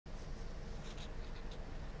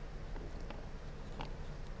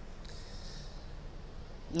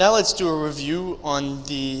Now let's do a review on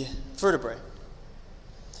the vertebrae.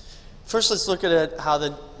 First, let's look at how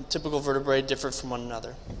the typical vertebrae differ from one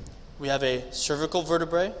another. We have a cervical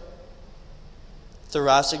vertebrae,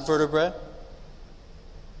 thoracic vertebrae,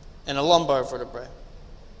 and a lumbar vertebrae.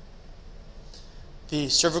 The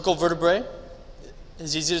cervical vertebrae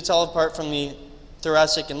is easy to tell apart from the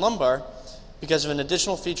thoracic and lumbar because of an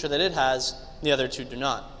additional feature that it has, the other two do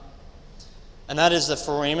not. And that is the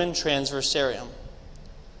foramen transversarium.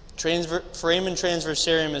 Foramen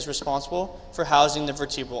transversarium is responsible for housing the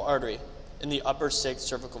vertebral artery in the upper 6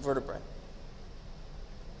 cervical vertebrae.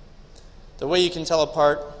 The way you can tell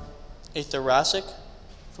apart a thoracic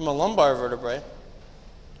from a lumbar vertebrae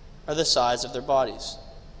are the size of their bodies.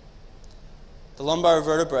 The lumbar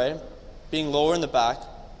vertebrae, being lower in the back,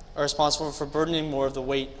 are responsible for burdening more of the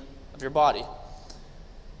weight of your body.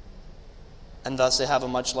 And thus they have a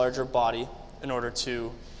much larger body in order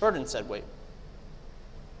to burden said weight.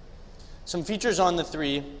 Some features on the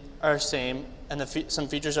three are the same, and some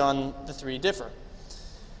features on the three differ.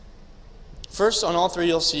 First, on all three,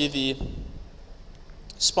 you'll see the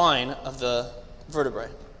spine of the vertebrae,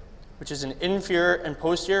 which is an inferior and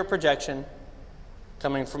posterior projection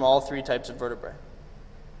coming from all three types of vertebrae.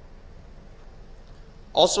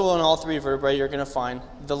 Also on all three vertebrae, you're going to find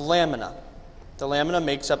the lamina. The lamina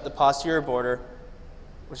makes up the posterior border,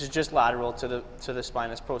 which is just lateral to the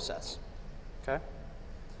spinous process. Okay?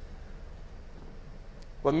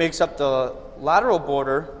 What makes up the lateral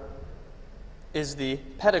border is the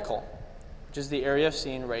pedicle, which is the area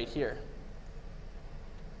seen right here.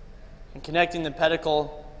 And connecting the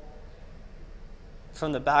pedicle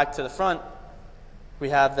from the back to the front, we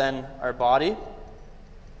have then our body,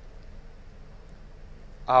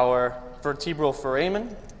 our vertebral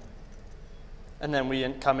foramen, and then we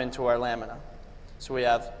come into our lamina. So we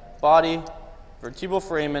have body, vertebral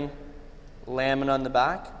foramen, lamina on the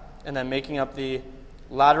back, and then making up the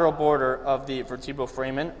lateral border of the vertebral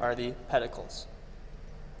foramen are the pedicles.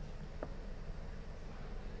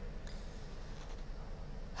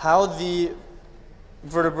 How the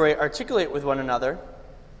vertebrae articulate with one another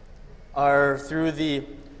are through the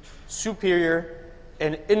superior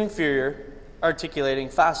and inferior articulating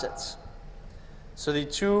facets. So the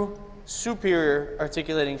two superior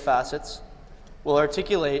articulating facets will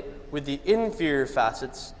articulate with the inferior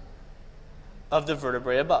facets of the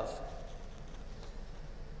vertebrae above.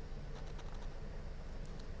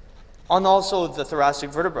 On also the thoracic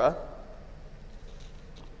vertebra,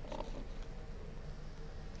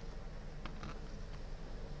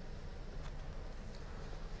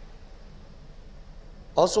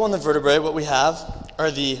 also on the vertebrae, what we have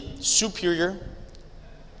are the superior,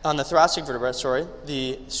 on the thoracic vertebra,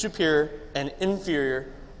 the superior and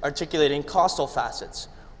inferior articulating costal facets,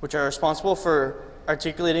 which are responsible for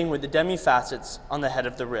articulating with the demifacets on the head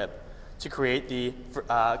of the rib to create the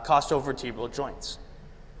costovertebral joints.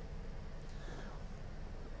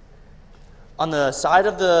 On the side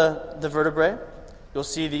of the vertebrae, you'll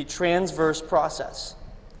see the transverse process,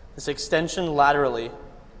 this extension laterally.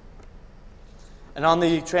 And on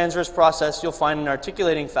the transverse process, you'll find an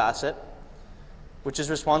articulating facet, which is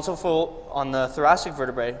responsible on the thoracic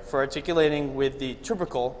vertebrae for articulating with the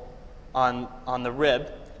tubercle on the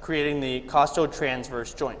rib, creating the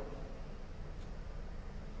costotransverse joint.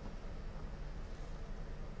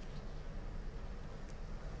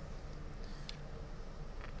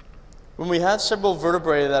 When we have several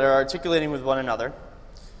vertebrae that are articulating with one another,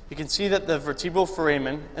 you can see that the vertebral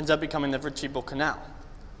foramen ends up becoming the vertebral canal,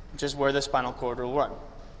 which is where the spinal cord will run.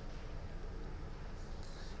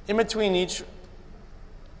 In between each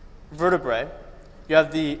vertebrae, you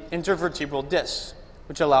have the intervertebral discs,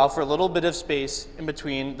 which allow for a little bit of space in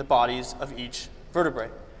between the bodies of each vertebrae.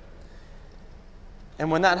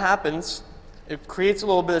 And when that happens, it creates a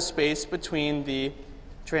little bit of space between the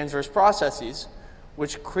transverse processes,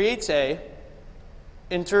 which creates a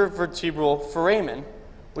intervertebral foramen,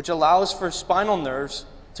 which allows for spinal nerves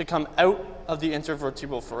to come out of the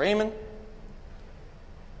intervertebral foramen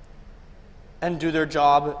and do their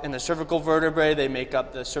job. In the cervical vertebrae, they make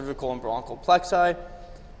up the cervical and bronchial plexi.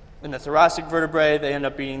 In the thoracic vertebrae, they end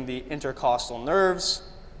up being the intercostal nerves.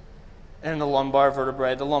 And in the lumbar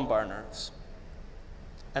vertebrae, the lumbar nerves.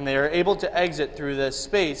 And they are able to exit through this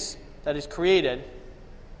space that is created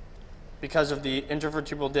because of the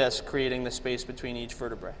intervertebral disc creating the space between each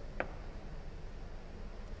vertebrae.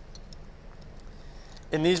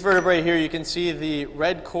 In these vertebrae here, you can see the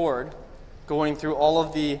red cord going through all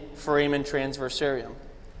of the foramen transversarium,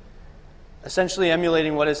 essentially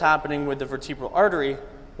emulating what is happening with the vertebral artery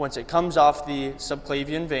once it comes off the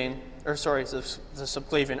subclavian vein, the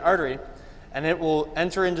subclavian artery, and it will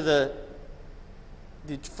enter into the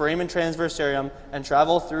foramen transversarium and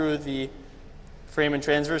travel through the foramen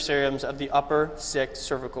transversariums of the upper 6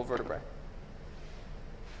 cervical vertebrae.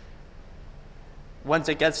 Once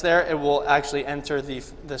it gets there, it will actually enter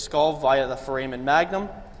the skull via the foramen magnum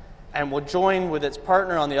and will join with its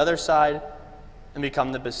partner on the other side and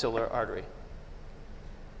become the basilar artery.